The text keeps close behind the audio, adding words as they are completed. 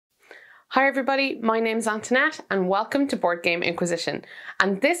Hi everybody, my name's Antoinette and welcome to Board Game Inquisition,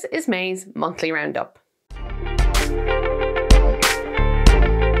 and this is May's monthly roundup.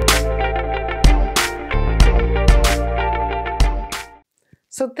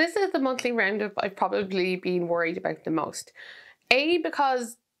 So this is the monthly roundup I've probably been worried about the most. A,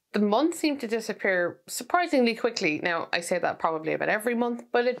 because the months seem to disappear surprisingly quickly. Now, I say that probably about every month,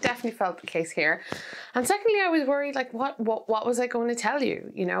 but it definitely felt the case here. And secondly, I was worried, like, what was I going to tell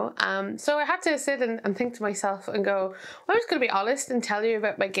you, you know? So I had to sit and think to myself and go, well, I'm just going to be honest and tell you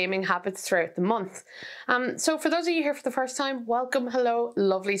about my gaming habits throughout the month. So for those of you here for the first time, welcome, hello,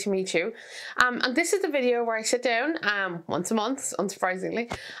 lovely to meet you. And this is the video where I sit down once a month,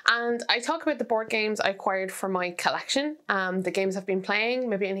 unsurprisingly, and I talk about the board games I acquired for my collection, the games I've been playing,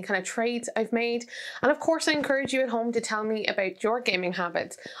 maybe any kind of trades I've made, and of course I encourage you at home to tell me about your gaming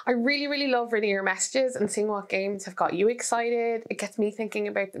habits. I really love reading your messages and seeing what games have got you excited. It gets me thinking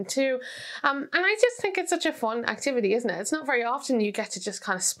about them too, and I just think it's such a fun activity, isn't it? It's not very often you get to just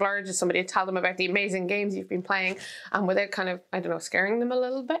kind of splurge at somebody and tell them about the amazing games you've been playing without kind of, I don't know, scaring them a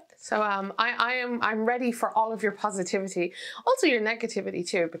little bit. So I'm ready for all of your positivity, also your negativity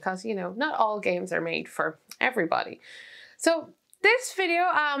too, because you know, not all games are made for everybody. So this video,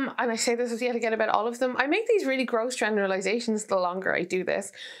 and I say this yet again about all of them, I make these really gross generalizations the longer I do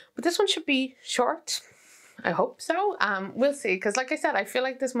this, but this one should be short. I hope so. We'll see, because like I said, I feel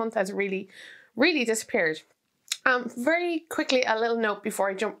like this month has really disappeared. Very quickly, a little note before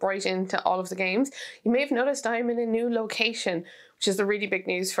I jump right into all of the games. You may have noticed I'm in a new location, which is the really big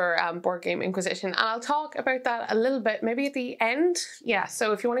news for Board Game Inquisition, and I'll talk about that a little bit, maybe at the end. Yeah,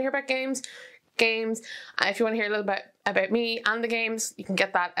 so if you want to hear about games, if you want to hear a little bit about me and the games, you can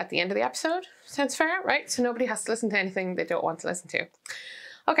get that at the end of the episode. Sounds fair, right? So nobody has to listen to anything they don't want to listen to.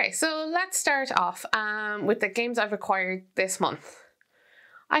 Okay, so let's start off with the games I've acquired this month.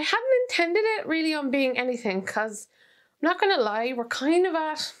 I hadn't intended it really on being anything, because I'm not going to lie, we're kind of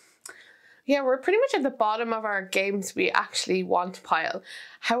at, yeah, we're pretty much at the bottom of our games we actually want pile.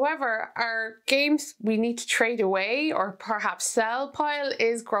 However, our games we need to trade away or perhaps sell pile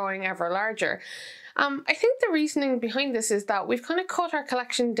is growing ever larger. I think the reasoning behind this is that we've kind of cut our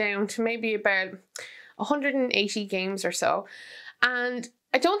collection down to maybe about 180 games or so, and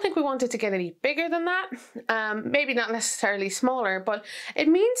I don't think we want it to get any bigger than that, maybe not necessarily smaller, but it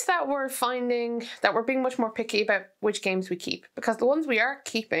means that we're finding that we're being much more picky about which games we keep, because the ones we are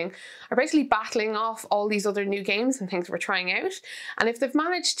keeping are basically battling off all these other new games and things we're trying out, and if they've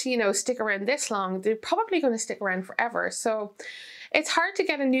managed to, you know, stick around this long, they're probably going to stick around forever. So it's hard to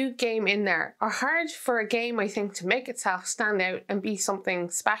get a new game in there, or hard for a game, I think, to make itself stand out and be something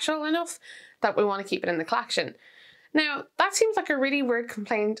special enough that we want to keep it in the collection. Now, that seems like a really weird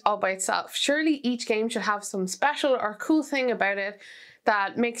complaint all by itself. Surely each game should have some special or cool thing about it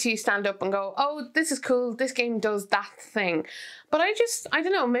that makes you stand up and go, oh, this is cool, this game does that thing. But I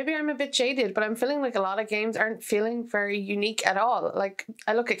don't know, maybe I'm a bit jaded, but I'm feeling like a lot of games aren't feeling very unique at all. Like,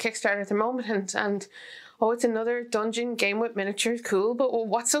 I look at Kickstarter at the moment and oh, it's another dungeon game with miniatures, cool, but well,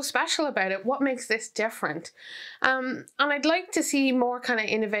 what's so special about it? What makes this different? And I'd like to see more kind of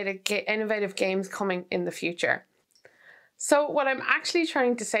innovative games coming in the future. So what I'm actually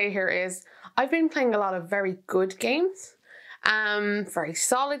trying to say here is I've been playing a lot of very good games, very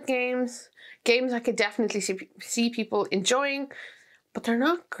solid games I could definitely see people enjoying, but they're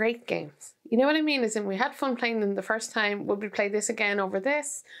not great games. You know what I mean? As in, we had fun playing them the first time. Would we play this again over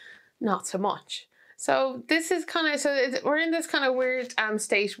this? Not so much. So this is kind of, we're in this kind of weird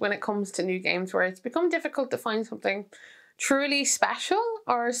state when it comes to new games where it's become difficult to find something truly special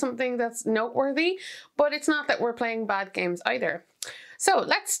or something that's noteworthy, but it's not that we're playing bad games either. So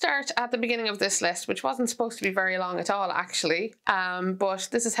let's start at the beginning of this list, which wasn't supposed to be very long at all actually, but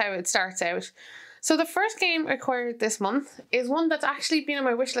this is how it starts out. So the first game I acquired this month is one that's actually been on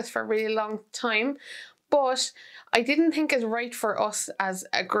my wish list for a really long time, but I didn't think is right for us as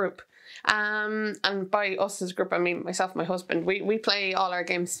a group. And by us as a group, I mean myself and my husband. We play all our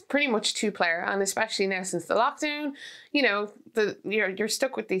games pretty much two-player, and especially now since the lockdown, you know, you're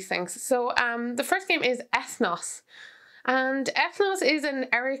stuck with these things. So the first game is Ethnos. And Ethnos is an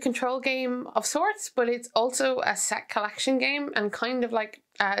area control game of sorts, but it's also a set collection game and kind of like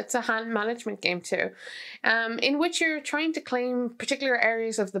it's a hand management game too, in which you're trying to claim particular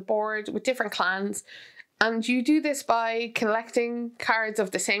areas of the board with different clans. And you do this by collecting cards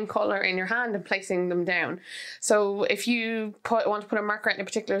of the same colour in your hand and placing them down. So if you want to put a marker in a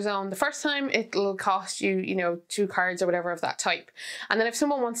particular zone the first time, it'll cost you, you know, 2 cards or whatever of that type. And then if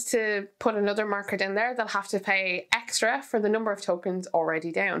someone wants to put another marker down there, they'll have to pay extra for the number of tokens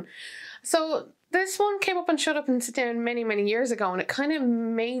already down. So this one came up on Shut Up and Sit Down many, many years ago, and it kind of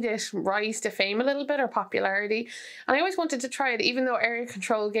made it rise to fame a little bit, or popularity. And I always wanted to try it, even though area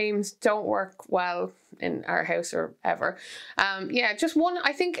control games don't work well in our house or ever. Yeah, just one,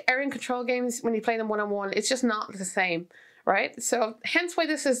 I think area control games, when you play them one-on-one, it's just not the same, right? So hence why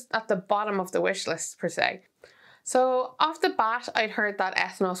this is at the bottom of the wish list, per se. So off the bat, I'd heard that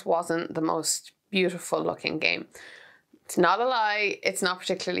Ethnos wasn't the most beautiful looking game. It's not a lie, it's not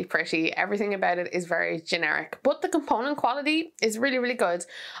particularly pretty, everything about it is very generic, but the component quality is really, really good.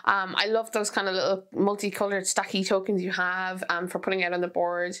 I love those kind of little multicolored stacky tokens you have for putting out on the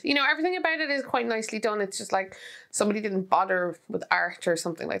board. You know, everything about it is quite nicely done. It's just like somebody didn't bother with art or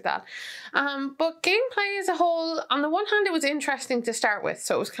something like that. But gameplay as a whole, on the one hand, it was interesting to start with,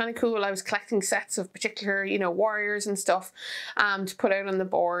 so it was kind of cool. I was collecting sets of particular, you know, warriors and stuff to put out on the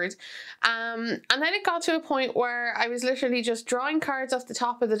board. And then it got to a point where I was literally just drawing cards off the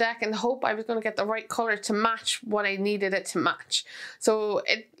top of the deck in the hope I was going to get the right colour to match what I needed it to match. So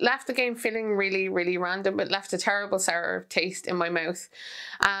it left the game feeling really, really random. It left a terrible sour taste in my mouth.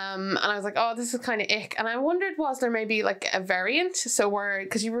 And I was like, oh, this is kind of ick. And I wondered, was there maybe like a variant? So where,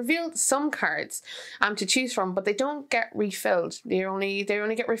 because you revealed some cards to choose from, but they don't get refilled. They only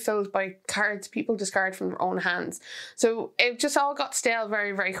get refilled by cards people discard from their own hands. So it just all got stale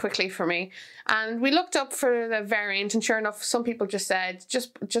very, very quickly for me. And we looked up for the variant, and sure enough, some people just said,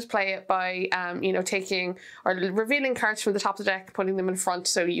 just play it by, you know, taking or revealing cards from the top of the deck, putting them in front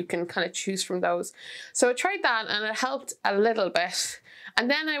so you can kind of choose from those. So I tried that and it helped a little bit. And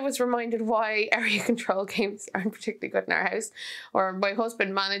then I was reminded why area control games aren't particularly good in our house. Or my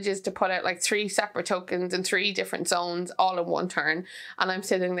husband manages to put out like 3 separate tokens in 3 different zones all in one turn. And I'm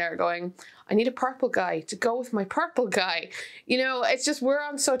sitting there going, I need a purple guy to go with my purple guy. You know, it's just, we're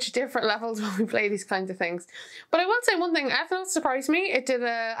on such different levels when we play these kinds of things. But I will say one thing, Ethnos surprised me. It did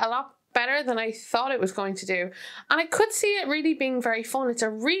a lot better than I thought it was going to do, and I could see it really being very fun. It's a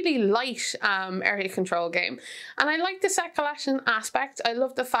really light area control game, and I like the set collection aspect. I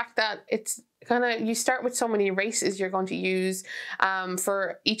love the fact that it's kind of, you start with so many races you're going to use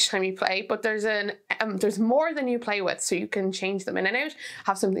for each time you play, but there's more than you play with, so you can change them in and out,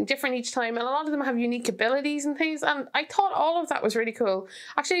 have something different each time, and a lot of them have unique abilities and things, and I thought all of that was really cool.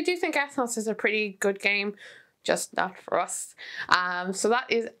 Actually, I do think Ethnos is a pretty good game, just not for us. So that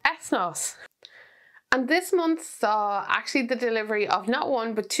is Ethnos. And this month saw actually the delivery of not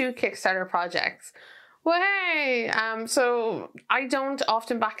 1 but 2 Kickstarter projects. Well, hey, so I don't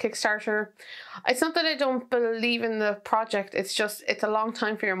often back Kickstarter. It's not that I don't believe in the project, it's just, it's a long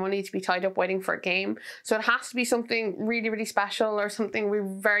time for your money to be tied up waiting for a game. So it has to be something really, really special or something we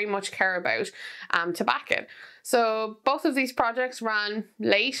very much care about to back it. So both of these projects ran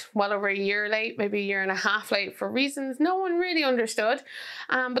late, well over a year late, maybe a year and a half late for reasons no one really understood.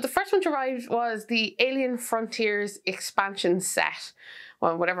 But the first one to arrive was the Alien Frontiers expansion set.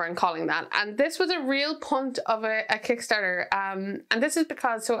 Well, whatever I'm calling that. And this was a real punt of a Kickstarter. And this is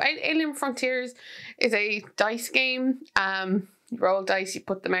because, so Alien Frontiers is a dice game. You roll dice, you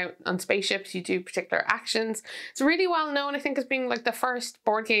put them out on spaceships, you do particular actions. It's really well known, I think, as being like the first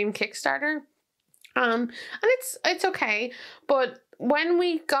board game Kickstarter. And it's okay, but when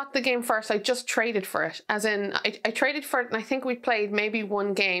we got the game first, I just traded for it. As in, I traded for it, and I think we played maybe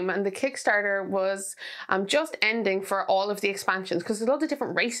 1 game, and the Kickstarter was just ending for all of the expansions, because there's a lot of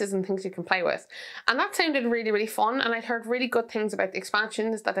different races and things you can play with. And that sounded really, really fun, and I'd heard really good things about the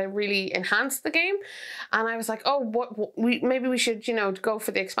expansions, that they really enhanced the game. And I was like, oh, maybe we should, you know, go for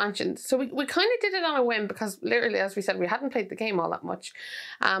the expansions. So we kind of did it on a whim, because literally, as we said, we hadn't played the game all that much.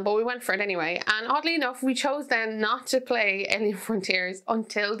 But we went for it anyway. And oddly enough, we chose then not to play Alien Frontiers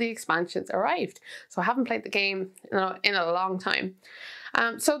until the expansions arrived. So I haven't played the game in a long time.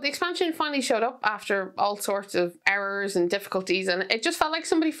 So the expansion finally showed up after all sorts of errors and difficulties, and it just felt like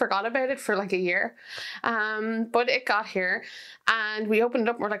somebody forgot about it for like a year. But it got here, and we opened it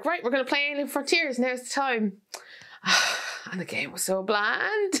up and we're like, right, we're going to play Alien Frontiers, now's the time. And the game was so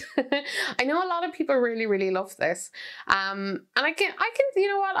bland. I know a lot of people really, really love this. And I can, you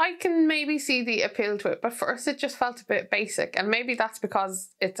know what, I can maybe see the appeal to it, but for us it just felt a bit basic, and maybe that's because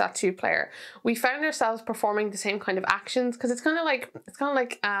it's a 2-player. We found ourselves performing the same kind of actions, because it's kind of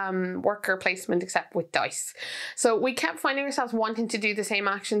like worker placement except with dice. So we kept finding ourselves wanting to do the same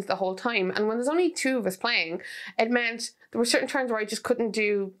actions the whole time, and when there's only 2 of us playing, it meant there were certain turns where I just couldn't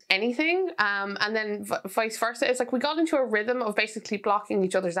do anything, and then vice versa. It's like we got into a rhythm of basically blocking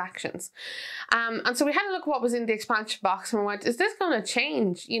each other's actions. And so we had a look at what was in the expansion box and we went, is this going to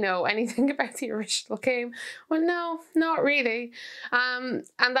change, you know, anything about the original game? Well, no, not really. And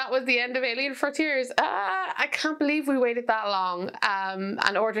that was the end of Alien Frontiers. I can't believe we waited that long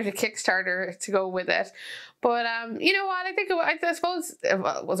and ordered a Kickstarter to go with it. But you know what, I think, I suppose,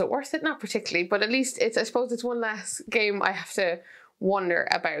 well, was it worth it? Not particularly, but at least I suppose it's one less game I have to wonder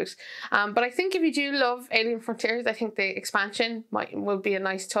about. But I think if you do love Alien Frontiers, I think the expansion will be a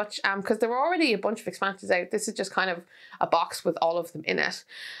nice touch, because there were already a bunch of expansions out. This is just kind of a box with all of them in it.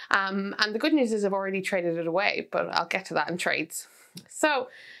 And the good news is I've already traded it away, but I'll get to that in trades. So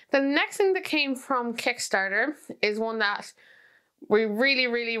the next thing that came from Kickstarter is one that we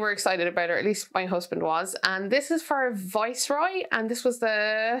really were excited about, or at least my husband was, and this is for Viceroy, and this was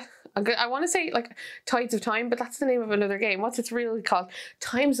the, I want to say like Tides of Time, but that's the name of another game. What's it really called?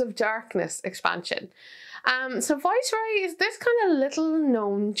 Times of Darkness expansion. So Viceroy is this kind of little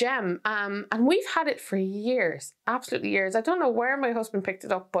known gem, and we've had it for years, absolutely years. I don't know where my husband picked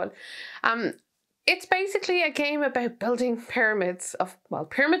it up, but it's basically a game about building pyramids of, well,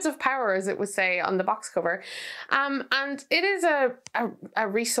 pyramids of power, as it would say on the box cover. And it is a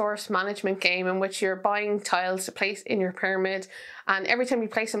resource management game in which you're buying tiles to place in your pyramid. And every time you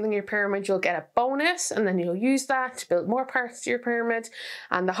place something in your pyramid, you'll get a bonus, and then you'll use that to build more parts to your pyramid.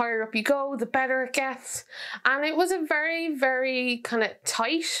 And the higher up you go, the better it gets. And it was a very kind of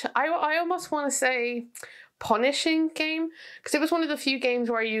tight, I almost want to say, punishing game, because it was one of the few games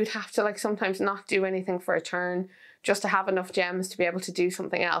where you'd have to like sometimes not do anything for a turn just to have enough gems to be able to do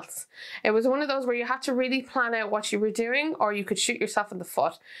something else. It was one of those where you had to really plan out what you were doing, or you could shoot yourself in the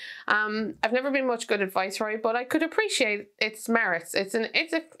foot. I've never been much good at Viceroy, but I could appreciate its merits. It's an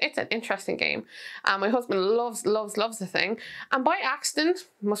interesting game. My husband loves the thing, and by accident,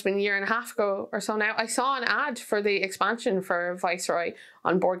 must have been a year and a half ago or so now, I saw an ad for the expansion for Viceroy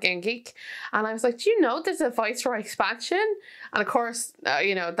on Board Game Geek, and I was like, do you know there's a Viceroy expansion? And of course,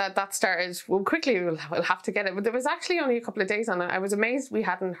 you know, that started, well, quickly we'll have to get it, but there was actually only a couple of days on it. I was amazed we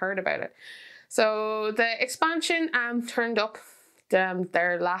hadn't heard about it. So the expansion turned up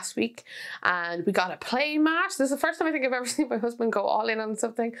there last week, and we got a play mat. This is the first time I think I've ever seen my husband go all in on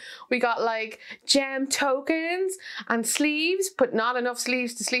something. We got like gem tokens and sleeves, but not enough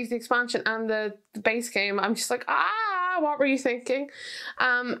sleeves to sleeve the expansion and the base game. I'm just like, what were you thinking?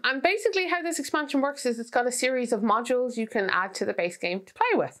 And basically how this expansion works is it's got a series of modules you can add to the base game to play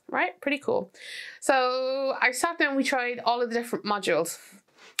with, right? Pretty cool. So I sat down, we tried all of the different modules.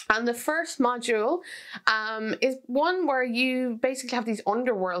 And the first module is one where you basically have these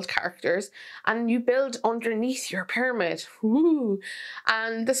underworld characters and you build underneath your pyramid. Ooh.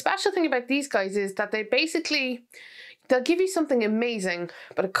 And the special thing about these guys is that they'll give you something amazing,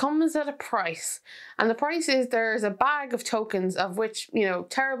 but it comes at a price. And the price is there's a bag of tokens of which, you know,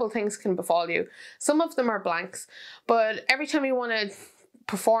 terrible things can befall you. Some of them are blanks, but every time you want to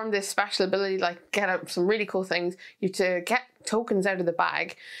perform this special ability, like get out some really cool things, you have to get tokens out of the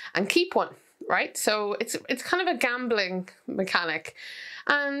bag and keep one, right? So it's kind of a gambling mechanic.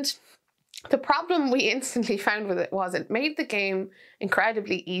 And the problem we instantly found with it was it made the game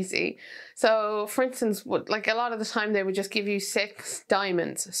incredibly easy. So for instance, like a lot of the time they would just give you 6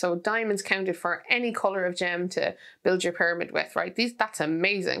 diamonds. So diamonds counted for any color of gem to build your pyramid with, right? That's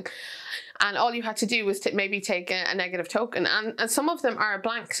amazing. And all you had to do was to maybe take a negative token, and some of them are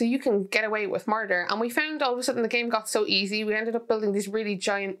blank, so you can get away with murder. And we found all of a sudden the game got so easy, we ended up building these really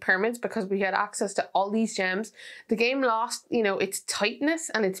giant pyramids because we had access to all these gems. The game lost, you know, its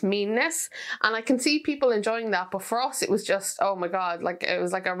tightness and its meanness, and I can see people enjoying that, but for us it was just, oh my god, like it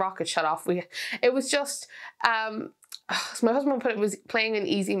was like a rocket shut off. It was just so my husband put it was playing in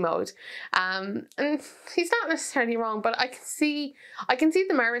easy mode, and he's not necessarily wrong, but I can see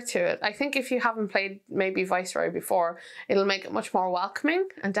the merit to it. I think if you haven't played maybe Viceroy before, it'll make it much more welcoming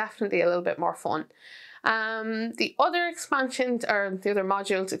and definitely a little bit more fun. The other expansions, or the other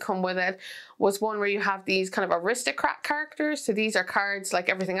module to come with it, was one where you have these kind of aristocrat characters. So these are cards like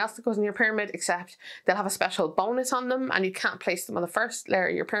everything else that goes in your pyramid, except they'll have a special bonus on them and you can't place them on the first layer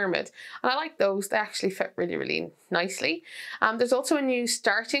of your pyramid. And I like those, they actually fit really nicely. There's also a new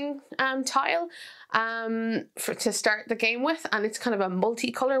starting tile to start the game with, and it's kind of a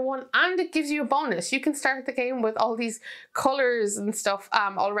multicolor one, and it gives you a bonus. You can start the game with all these colors and stuff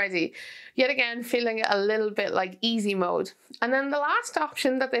already, yet again feeling it a little bit like easy mode. And then the last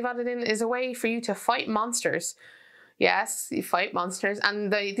option that they've added in is a way for you to fight monsters Yes, you fight monsters,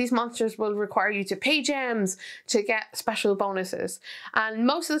 and these monsters will require you to pay gems to get special bonuses. And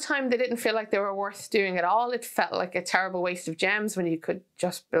most of the time they didn't feel like they were worth doing at all. It felt like a terrible waste of gems when you could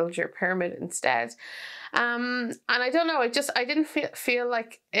just build your pyramid instead. And I don't know, I didn't feel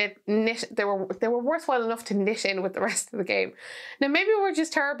like they were worthwhile enough to knit in with the rest of the game. Now maybe we're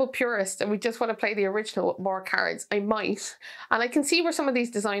just terrible purists and we just want to play the original with more cards. I might, and I can see where some of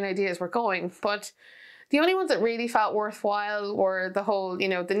these design ideas were going, but the only ones that really felt worthwhile were the whole, you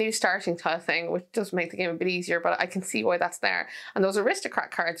know, the new starting tile thing, which does make the game a bit easier, but I can see why that's there. And those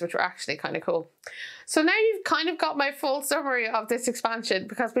aristocrat cards, which were actually kind of cool. So now you've kind of got my full summary of this expansion,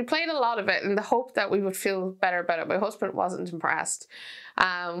 because we played a lot of it in the hope that we would feel better about it. My husband wasn't impressed,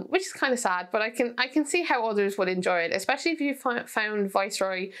 which is kind of sad, but I can see how others would enjoy it, especially if you found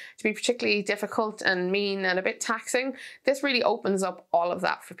Viceroy to be particularly difficult and mean and a bit taxing. This really opens up all of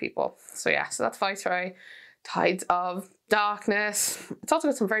that for people. So yeah, so that's Viceroy. Tides of Darkness. It's also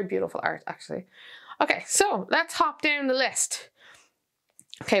got some very beautiful art, actually. Okay, so let's hop down the list.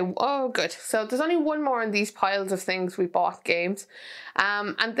 Okay, oh good. So there's only one more in these piles of things we bought games.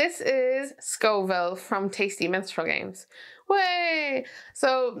 And this is Scoville from Tasty Minstrel Games. Way!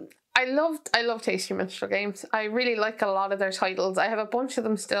 So I love Tasty Minstrel Games. I really like a lot of their titles. I have a bunch of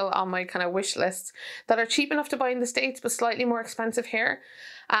them still on my kind of wish list that are cheap enough to buy in the States but slightly more expensive here.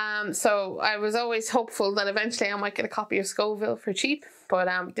 So I was always hopeful that eventually I might get a copy of Scoville for cheap, but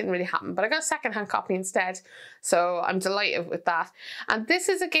it didn't really happen. But I got a second-hand copy instead, so I'm delighted with that. And this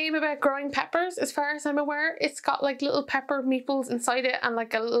is a game about growing peppers, as far as I'm aware. It's got like little pepper meeples inside it and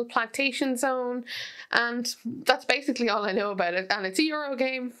like a little plantation zone, and that's basically all I know about it. And it's a Euro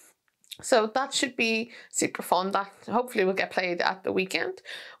game. So that should be super fun. That hopefully will get played at the weekend.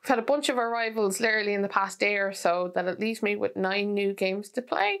 We've had a bunch of arrivals literally in the past day or so that leaves me with 9 new games to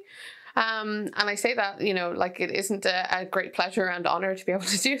play. And I say that, you know, like it isn't a great pleasure and honor to be able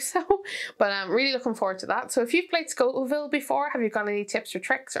to do so, but I'm really looking forward to that. So if you've played Scoville before, have you got any tips or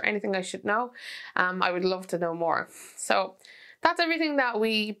tricks or anything I should know? I would love to know more. So that's everything that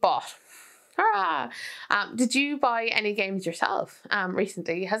we bought. Hurrah! Did you buy any games yourself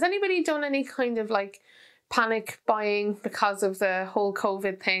recently? Has anybody done any kind of like panic buying because of the whole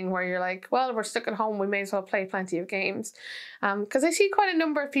COVID thing where you're like, well, we're stuck at home, we may as well play plenty of games? Because I see quite a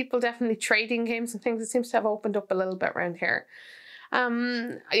number of people definitely trading games and things. It seems to have opened up a little bit around here.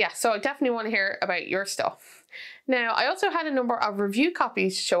 Yeah, so I definitely want to hear about your stuff. Now, I also had a number of review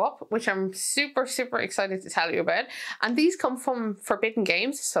copies show up, which I'm super, super excited to tell you about. And these come from Forbidden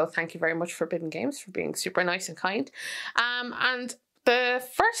Games. So thank you very much, Forbidden Games, for being super nice and kind. And the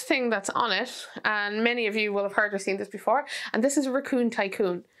first thing that's on it, and many of you will have heard or seen this before, and this is Raccoon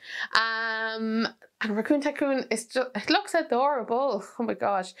Tycoon. And Raccoon Tycoon is just, it looks adorable. Oh my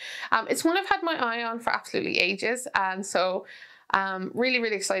gosh. It's one I've had my eye on for absolutely ages. And so really,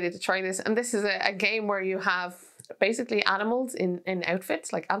 really excited to try this. And this is a game where you have basically animals in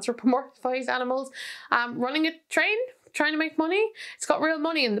outfits, like anthropomorphized animals, running a train, trying to make money. It's got real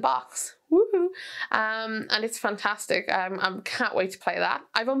money in the box. Woohoo! And it's fantastic. I can't wait to play that.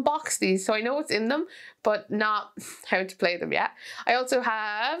 I've unboxed these, so I know what's in them, but not how to play them yet. I also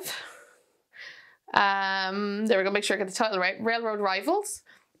have, there we go, make sure I get the title right, Railroad Rivals.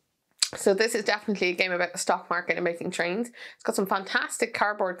 So this is definitely a game about the stock market and making trains. It's got some fantastic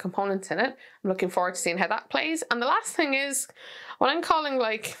cardboard components in it. I'm looking forward to seeing how that plays. And the last thing is what I'm calling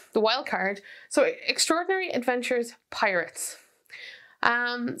like the wild card. So Extraordinary Adventures Pirates.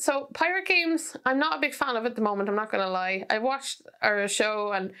 So pirate games, I'm not a big fan of at the moment, I'm not going to lie. I watched our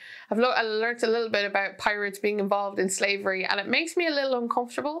show and I learned a little bit about pirates being involved in slavery, and it makes me a little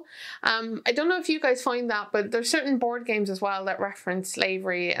uncomfortable. I don't know if you guys find that, but there's certain board games as well that reference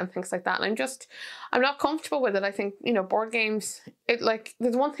slavery and things like that, and I'm not comfortable with it. I think, you know, board games,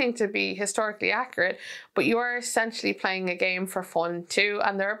 there's one thing to be historically accurate, but you are essentially playing a game for fun too,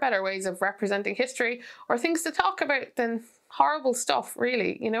 and there are better ways of representing history or things to talk about than horrible stuff,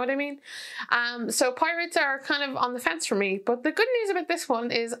 really, you know what I mean? So pirates are kind of on the fence for me, but the good news about this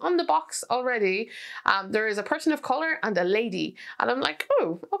one is on the box already, there is a person of color and a lady, and I'm like,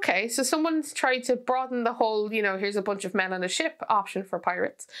 oh, okay, so someone's tried to broaden the whole, you know, here's a bunch of men on a ship option for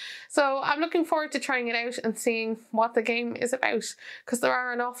pirates. So I'm looking forward to trying it out and seeing what the game is about, because there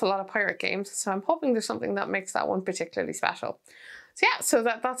are an awful lot of pirate games, so I'm hoping there's something that makes that one particularly special. So yeah, so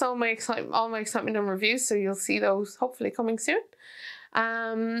that's all my excitement and reviews. So you'll see those hopefully coming soon.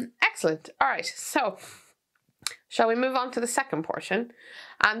 Excellent. All right. So Shall we move on to the second portion?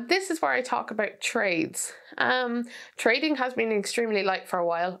 And this is where I talk about trades. Trading has been extremely light for a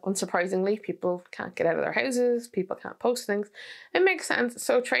while, unsurprisingly. People can't get out of their houses, people can't post things. It makes sense.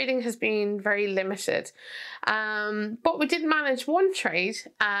 So trading has been very limited. But we did manage one trade,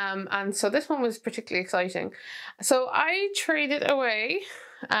 and so this one was particularly exciting. So I traded away,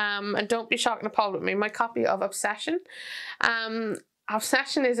 and don't be shocked and appalled with me, my copy of Obsession.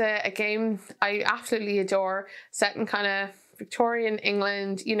 Obsession is a game I absolutely adore, set in kind of Victorian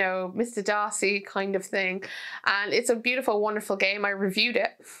England, you know, Mr. Darcy kind of thing. And it's a beautiful, wonderful game. I reviewed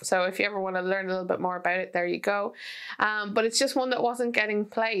it. So if you ever want to learn a little bit more about it, there you go. But it's just one that wasn't getting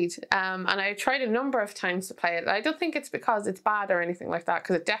played. And I tried a number of times to play it. I don't think it's because it's bad or anything like that,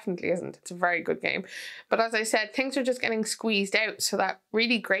 because it definitely isn't. It's a very good game. But as I said, things are just getting squeezed out, so that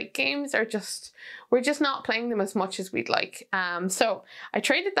really great games are just, we're just not playing them as much as we'd like. So I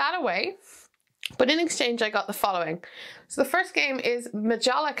traded that away. But in exchange, I got the following. So the first game is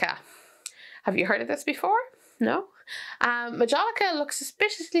Majolica. Have you heard of this before? No? Majolica looks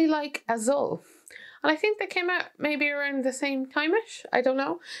suspiciously like Azul. And I think they came out maybe around the same time-ish. I don't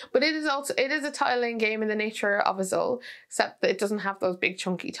know. But it is a tile-laying game in the nature of Azul, except that it doesn't have those big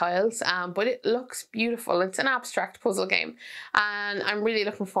chunky tiles. But it looks beautiful. It's an abstract puzzle game. And I'm really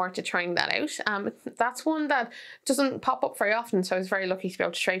looking forward to trying that out. That's one that doesn't pop up very often, so I was very lucky to be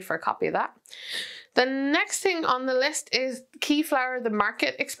able to trade for a copy of that. The next thing on the list is Keyflower, the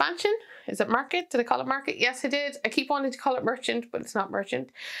Market expansion. Is it Market? Did I call it Market? Yes, I did. I keep wanting to call it Merchant, but it's not Merchant.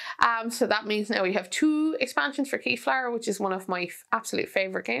 So that means now we have 2 expansions for Keyflower, which is one of my absolute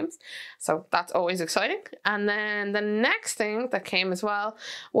favorite games. So that's always exciting. And then the next thing that came as well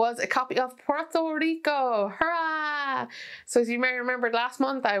was a copy of Puerto Rico. Hurrah! So as you may remember, last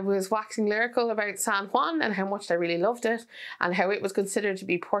month I was waxing lyrical about San Juan and how much I really loved it and how it was considered to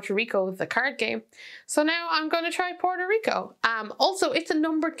be Puerto Rico, the card game. So now I'm going to try Puerto Rico. Also, it's a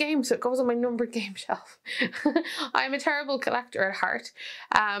numbered game, so it goes on my numbered game shelf. I'm a terrible collector at heart,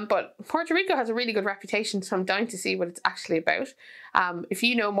 but Puerto Rico has a really good reputation, so I'm dying to see what it's actually about. If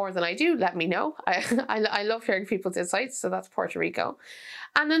you know more than I do, let me know. I love hearing people's insights, so that's Puerto Rico.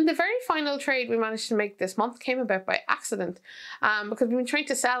 And then the very final trade we managed to make this month came about by accident, because we've been trying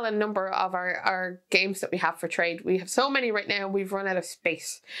to sell a number of our games that we have for trade. We have so many right now, we've run out of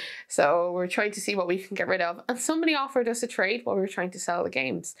space. So we're trying to see what we can get rid of. And somebody offered us a trade while we were trying to sell the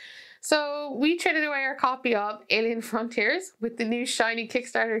games. So we traded away our copy of Alien Frontiers with the new shiny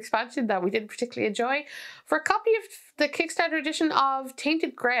Kickstarter expansion that we didn't particularly enjoy for a copy of the Kickstarter edition of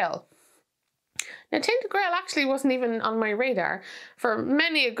Tainted Grail. Now, Tainted Grail actually wasn't even on my radar for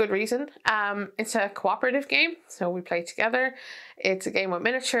many a good reason. It's a cooperative game, so we play together. It's a game with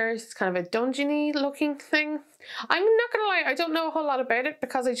miniatures. It's kind of a dungeony looking thing. I'm not gonna lie, I don't know a whole lot about it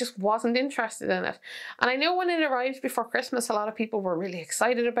because I just wasn't interested in it. And I know when it arrived before Christmas, a lot of people were really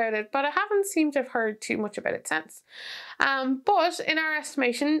excited about it, but I haven't seemed to have heard too much about it since. But in our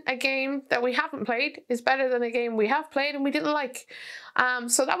estimation, a game that we haven't played is better than a game we have played and we didn't like.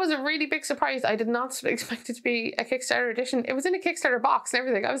 So that was a really big surprise. I did not expect it to be a Kickstarter edition. It was in a Kickstarter box and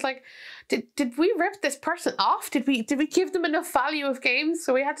everything. I was like, did we rip this person off? Did we give them enough value of games?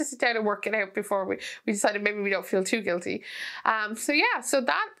 So we had to sit down and work it out before we decided maybe we don't feel too guilty. So yeah, so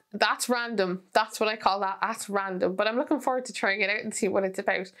that's random. That's what I call that. That's random. But I'm looking forward to trying it out and see what it's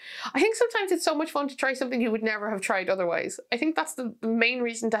about. I think sometimes it's so much fun to try something you would never have tried otherwise. I think that's the main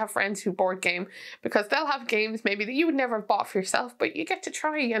reason to have friends who board game, because they'll have games maybe that you would never have bought for yourself, but you get to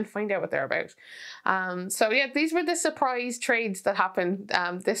try and find out what they're about. So yeah, these were the surprise trades that happened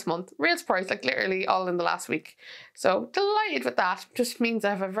this month. Real surprise, like literally all in the last week. So delighted with that. Just means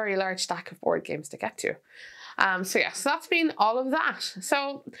I have a very large stack of board games to get to. So yeah, so that's been all of that.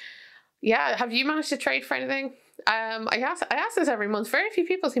 So yeah, have you managed to trade for anything? I ask this every month. Very few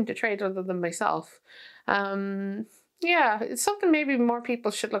people seem to trade other than myself. Yeah, it's something maybe more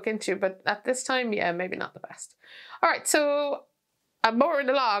people should look into, but at this time, yeah, maybe not the best. All right, so I'm moving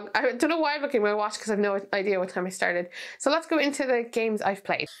along. I don't know why I'm looking at my watch because I have no idea what time I started. So let's go into the games I've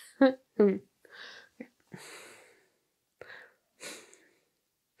played.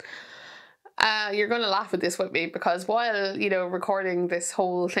 You're going to laugh at this with me because while, you know, recording this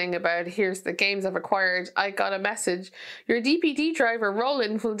whole thing about here's the games I've acquired, I got a message. Your DPD driver,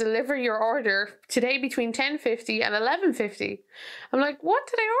 Roland, will deliver your order today between 10:50 and 11:50. I'm like, what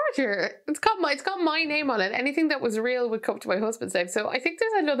did I order? It's got my name on it. Anything that was real would come to my husband's name. So I think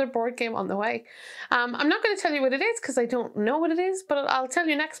there's another board game on the way. I'm not going to tell you what it is because I don't know what it is, but I'll tell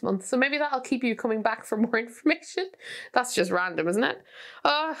you next month. So maybe that'll keep you coming back for more information. That's just random, isn't it?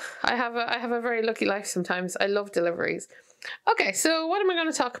 I have a very lucky life sometimes. I love deliveries. Okay, so what am I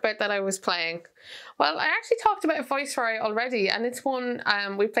going to talk about that I was playing? Well, I actually talked about Viceroy already, and it's one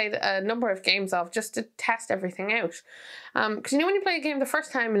we played a number of games of just to test everything out. Because you know when you play a game the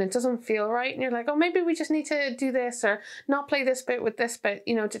first time and it doesn't feel right, and you're like, oh, maybe we just need to do this or not play this bit with this bit,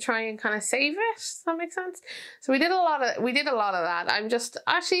 you know, to try and kind of save it. Does that make sense? So we did a lot of that. I'm just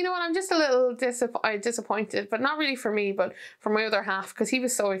actually, you know what? I'm just a little disappointed, but not really for me, but for my other half because he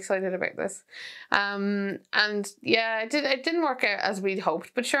was so excited about this. And yeah, it didn't work out as we'd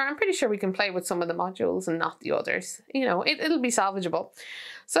hoped, but sure, I'm pretty sure we can play with some of the modules and not the others. You know, it'll be salvageable.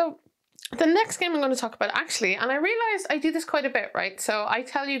 So the next game I'm going to talk about actually, and I realized I do this quite a bit, right? So I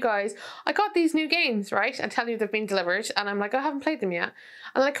tell you guys, I got these new games, right? I tell you they've been delivered and I'm like, I haven't played them yet.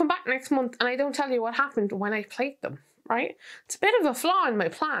 And then I come back next month and I don't tell you what happened when I played them, right? It's a bit of a flaw in my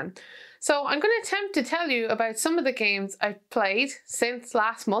plan. So I'm going to attempt to tell you about some of the games I've played since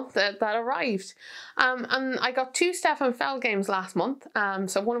last month that arrived. And I got 2 Stefan Feld games last month,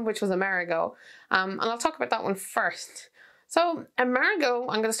 so one of which was Amerigo. And I'll talk about that one first. So Amerigo,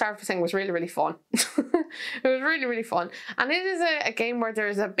 I'm going to start by saying, was really, really fun. It was really, really fun. And it is a game where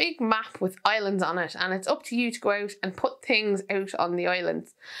there's a big map with islands on it, and it's up to you to go out and put things out on the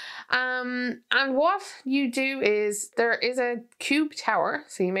islands. And what you do is there is a cube tower.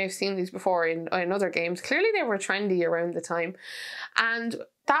 So you may have seen these before in other games. Clearly they were trendy around the time. And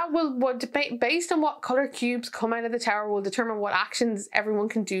that will, based on what color cubes come out of the tower, will determine what actions everyone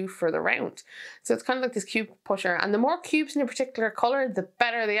can do for the round. So it's kind of like this cube pusher. And the more cubes in a particular color, the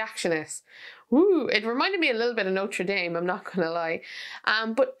better the action is. Woo! It reminded me a little bit of Notre Dame, I'm not going to lie.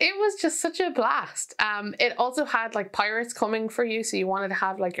 But it was just such a blast. It also had like pirates coming for you, so you wanted to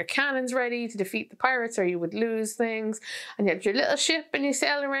have like your cannons ready to defeat the pirates or you would lose things. And you had your little ship and you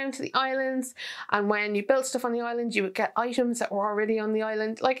sailed around to the islands. And when you built stuff on the island, you would get items that were already on the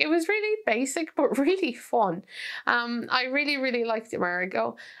island. Like, it was really basic, but really fun. I really, really liked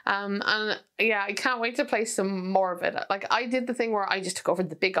Amerigo. And yeah, I can't wait to play some more of it. Like, I did the thing where I just took over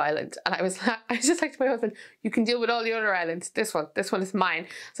the big island and I was just like to my husband, you can deal with all the other islands. This one is mine.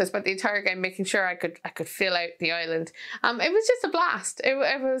 So I spent the entire game making sure I could fill out the island. It was just a blast. It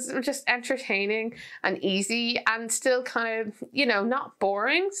was just entertaining and easy and still kind of, you know, not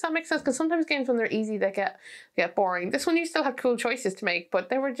boring. Does that make sense? Because sometimes games when they're easy, they get boring. This one you still had cool choices to make, but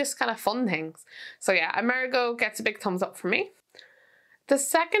they were just kind of fun things. So yeah, Amerigo gets a big thumbs up from me. The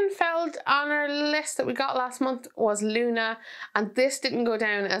second Feld on our list that we got last month was Luna, and this didn't go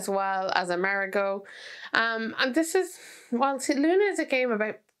down as well as Amerigo. And this is, well, see, Luna is a game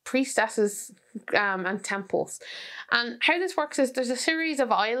about priestesses and temples. And how this works is there's a series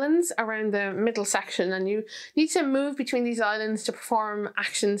of islands around the middle section, and you need to move between these islands to perform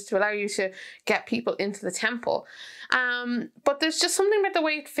actions to allow you to get people into the temple. But there's just something about the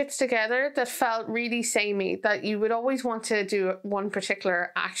way it fits together that felt really samey, that you would always want to do one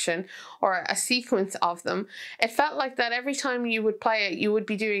particular action or a sequence of them. It felt like that every time you would play it, you would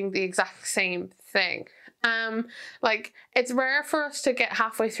be doing the exact same thing. Like, it's rare for us to get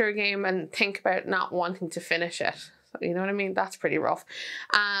halfway through a game and think about not wanting to finish it. So, you know what I mean? That's pretty rough.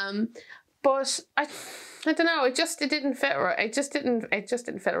 But I don't know. It didn't fit right. It just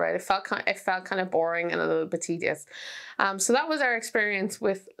didn't fit right. It felt kind of boring and a little bit tedious. So that was our experience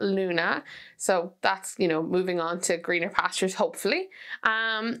with Luna. So that's, you know, moving on to greener pastures, hopefully.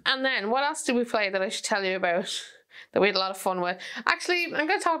 And then what else did we play that I should tell you about that we had a lot of fun with? Actually, I'm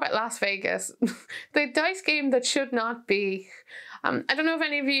going to talk about Las Vegas, the dice game that should not be. I don't know if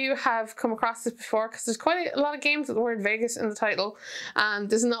any of you have come across this before, because there's quite a lot of games with the word Vegas in the title.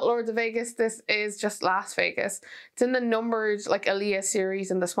 This is not Lords of Vegas, this is just Las Vegas. It's in the numbered, like, Aaliyah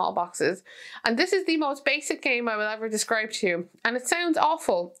series in the small boxes. And this is the most basic game I will ever describe to you. And it sounds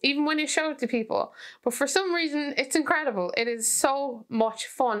awful, even when you show it to people. But for some reason, it's incredible. It is so much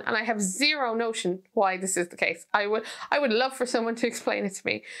fun, and I have zero notion why this is the case. I would love for someone to explain it to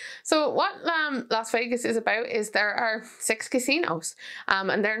me. So what Las Vegas is about is there are 6 casinos.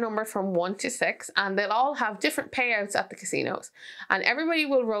 And they're numbered from 1 to 6, and they'll all have different payouts at the casinos, and everybody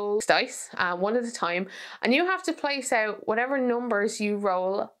will roll dice one at a time, and you have to place out whatever numbers you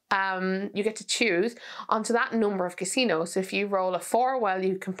roll. You get to choose onto that number of casinos. So if you roll a 4, well,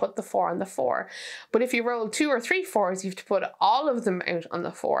 you can put the 4 on the 4. But if you roll 2 or 3 4s, you have to put all of them out on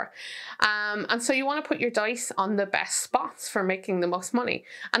the 4. And so you want to put your dice on the best spots for making the most money.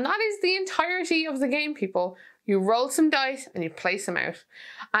 And that is the entirety of the game, people. You roll some dice and you place them out.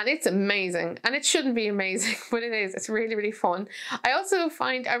 And it's amazing. And it shouldn't be amazing, but it is. It's really, really fun. I also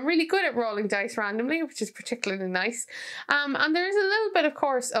find I'm really good at rolling dice randomly, which is particularly nice. And there is a little bit, of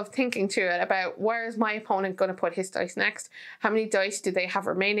course, of thinking to it about where is my opponent going to put his dice next? How many dice do they have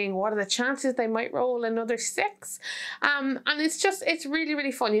remaining? What are the chances they might roll another 6? And it's really,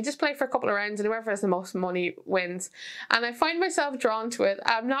 really fun. You just play for a couple of rounds and whoever has the most money wins. And I find myself drawn to it.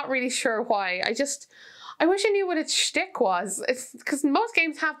 I'm not really sure why. I wish I knew what its shtick was. It's because most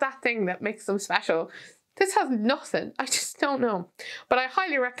games have that thing that makes them special. This has nothing. I just don't know. But I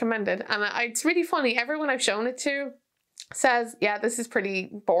highly recommend it. And it's really funny. Everyone I've shown it to says, yeah, this is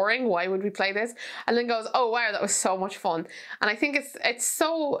pretty boring. Why would we play this? And then goes, oh wow, that was so much fun. And I think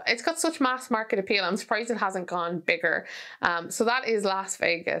it's got such mass market appeal. I'm surprised it hasn't gone bigger. So that is Las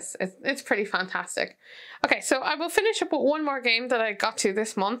Vegas. It's pretty fantastic. Okay, so I will finish up with one more game that I got to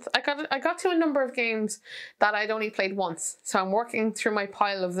this month. I got to a number of games that I'd only played once, so I'm working through my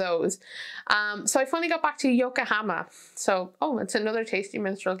pile of those. So I finally got back to Yokohama. So, oh, it's another Tasty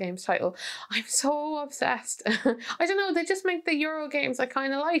Minstrel Games title. I'm so obsessed. I don't know, they just make the Euro games I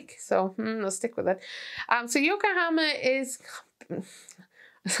kind of like, so I'll stick with it. So Yokohama is...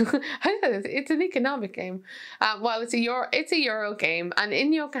 it's an economic game. Well, it's a Euro game, and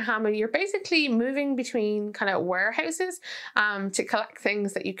in Yokohama you're basically moving between kind of warehouses to collect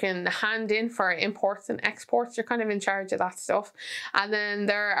things that you can hand in for imports and exports. You're kind of in charge of that stuff, and then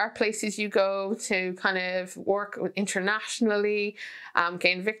there are places you go to kind of work internationally,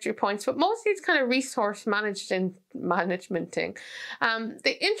 gain victory points, but mostly it's kind of resource management thing.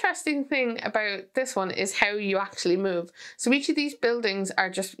 The interesting thing about this one is how you actually move. So each of these buildings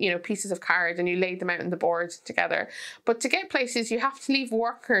are just, you know, pieces of card and you lay them out on the board together. But to get places, you have to leave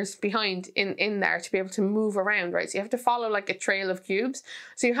workers behind in there to be able to move around, right? So you have to follow like a trail of cubes.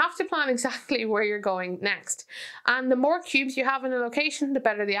 So you have to plan exactly where you're going next. And the more cubes you have in a location, the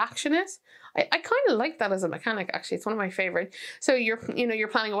better the action is. I kind of like that as a mechanic, actually. It's one of my favorite. So you're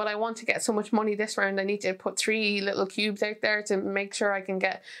planning, well, I want to get so much money this round. I need to put 3 little cubes out there to make sure I can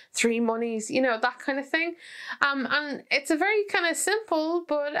get 3 monies, you know, that kind of thing. And it's a very kind of simple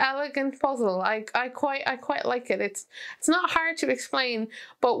but elegant puzzle. I quite like it. It's not hard to explain,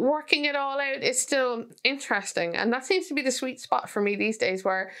 but working it all out is still interesting. And that seems to be the sweet spot for me these days,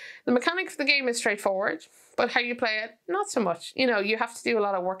 where the mechanics of the game is straightforward, but how you play it, not so much. You know, you have to do a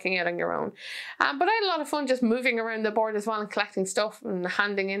lot of working out on your own. But I had a lot of fun just moving around the board as well and collecting stuff and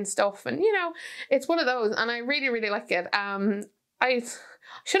handing in stuff. And, you know, it's one of those, and I really, really like it. I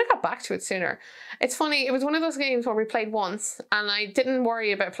should have got back to it sooner. It's funny, it was one of those games where we played once and I didn't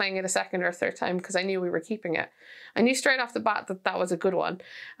worry about playing it a second or third time because I knew we were keeping it. I knew straight off the bat that that was a good one.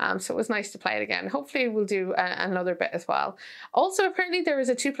 So it was nice to play it again. Hopefully we'll do another bit as well. Also, apparently there is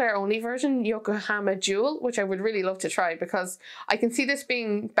a 2-player only version, Yokohama Duel, which I would really love to try because I can see this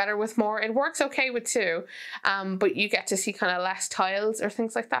being better with more. It works okay with 2, but you get to see kind of less tiles or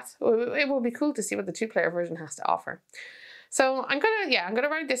things like that. So it will be cool to see what the 2-player version has to offer. So I'm gonna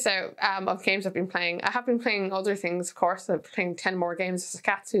round this out of games I've been playing. I have been playing other things, of course. I'm playing 10 more games as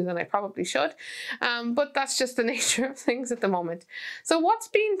Katsu than I probably should, but that's just the nature of things at the moment. So what's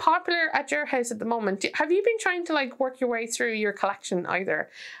been popular at your house at the moment? Have you been trying to like work your way through your collection either?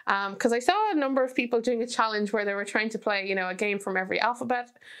 Because I saw a number of people doing a challenge where they were trying to play, you know, a game from every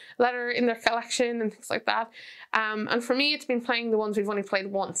alphabet letter in their collection and things like that. And for me, it's been playing the ones we've only played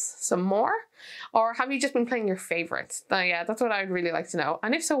once. Some more? Or have you just been playing your favorites? Yeah, that's what I'd really like to know.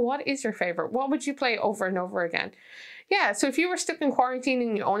 And if so, what is your favorite? What would you play over and over again? Yeah, so if you were stuck in quarantine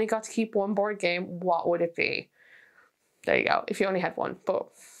and you only got to keep one board game, what would it be? There you go, if you only had one. But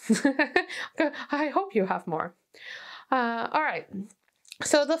I hope you have more. All right.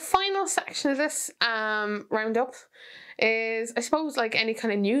 So the final section of this roundup is, I suppose, like any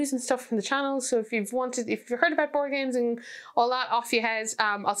kind of news and stuff from the channel. So if you've heard about board games and all that, off your heads,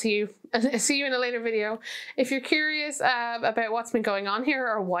 I'll see you in a later video. If you're curious about what's been going on here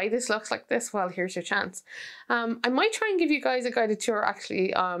or why this looks like this, well, here's your chance. I might try and give you guys a guided tour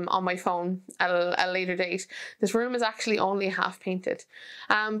actually on my phone at a later date. This room is actually only half painted.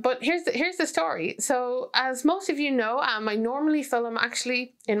 But here's the story. So as most of you know, I normally film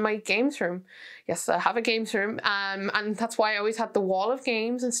actually in my games room. Yes, I have a games room, and that's why I always had the wall of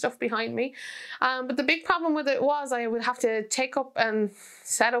games and stuff behind me. But the big problem with it was I would have to take up and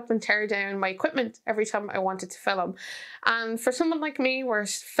set up and tear down my equipment every time I wanted to film. And for someone like me, where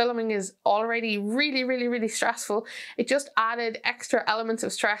filming is already really, really, really stressful, it just added extra elements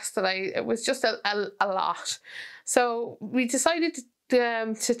of stress that it was just a lot. So we decided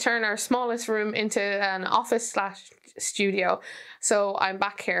to turn our smallest room into an office / studio. So I'm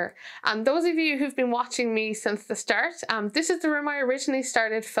back here. And those of you who've been watching me since the start, this is the room I originally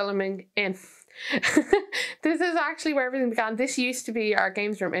started filming in. This is actually where everything began. This used to be our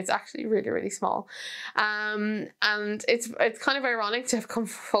games room. It's actually really, really small. And it's kind of ironic to have come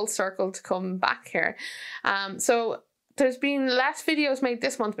full circle to come back here. So there's been less videos made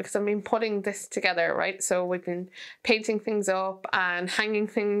this month because I've been putting this together, right? So we've been painting things up and hanging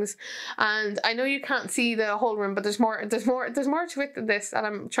things, and I know you can't see the whole room, but there's more to it than this, and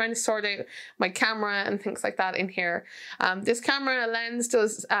I'm trying to sort out my camera and things like that in here. This camera lens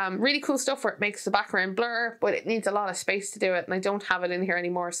does really cool stuff where it makes the background blur, but it needs a lot of space to do it, and I don't have it in here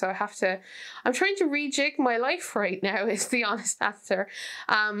anymore, so I'm trying to rejig my life right now, is the honest answer.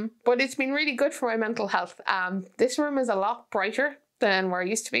 But it's been really good for my mental health. This room is a lot brighter than where I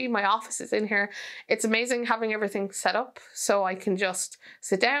used to be. My office is in here. It's amazing having everything set up so I can just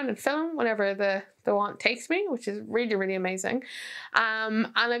sit down and film whenever the want takes me, which is really, really amazing.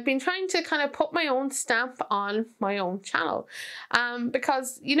 And I've been trying to kind of put my own stamp on my own channel,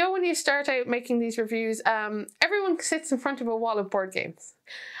 because you know, when you start out making these reviews, everyone sits in front of a wall of board games,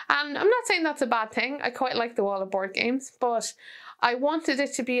 and I'm not saying that's a bad thing. I quite like the wall of board games, but I wanted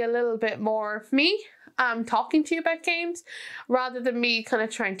it to be a little bit more me talking to you about games, rather than me kind of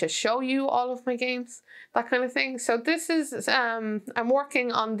trying to show you all of my games, that kind of thing. So this is, I'm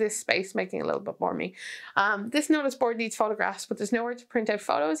working on this space, making it a little bit more me. This notice board needs photographs, but there's nowhere to print out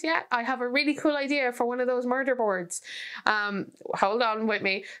photos yet. I have a really cool idea for one of those murder boards. Hold on with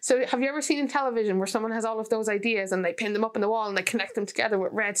me. So have you ever seen in television where someone has all of those ideas and they pin them up in the wall and they connect them together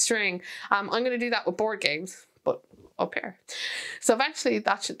with red string? I'm going to do that with board games, but up here. So eventually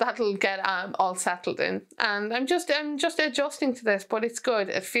that'll get all settled in, and I'm just adjusting to this, but it's good.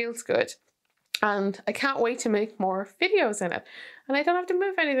 It feels good, and I can't wait to make more videos in it, and I don't have to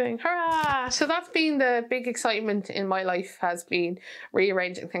move anything. Hurrah! So that's been the big excitement in my life, has been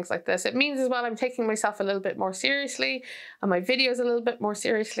rearranging things like this. It means as well I'm taking myself a little bit more seriously, and my videos a little bit more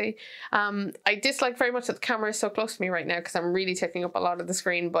seriously. I dislike very much that the camera is so close to me right now because I'm really taking up a lot of the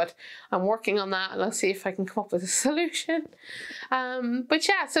screen, but I'm working on that, and I'll see if I can come up with a solution. But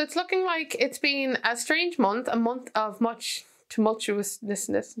yeah, so it's looking like it's been a strange month, a month of much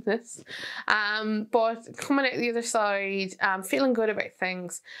tumultuousness, but coming out the other side, feeling good about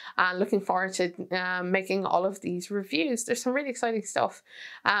things, and looking forward to making all of these reviews. There's some really exciting stuff.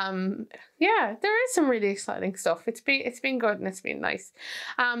 Yeah, there is some really exciting stuff. It's been good, and it's been nice.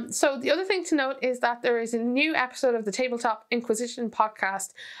 So the other thing to note is that there is a new episode of the Tabletop Inquisition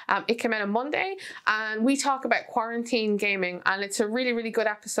podcast. It came out on Monday, and we talk about quarantine gaming, and it's a really, really good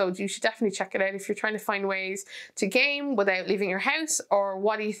episode. You should definitely check it out if you're trying to find ways to game without leaving your house, or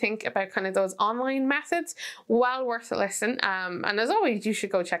what do you think about kind of those online methods. Well worth a listen, and as always, you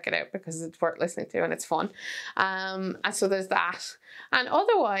should go check it out because it's worth listening to and it's fun. And so there's that, and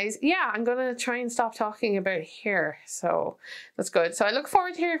otherwise, yeah, I'm gonna try and stop talking about here, so that's good. So I look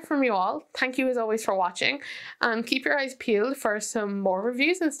forward to hearing from you all. Thank you as always for watching, and keep your eyes peeled for some more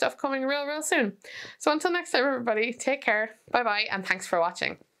reviews and stuff coming real soon. So until next time, everybody, take care, bye bye, and thanks for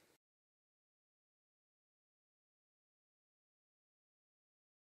watching.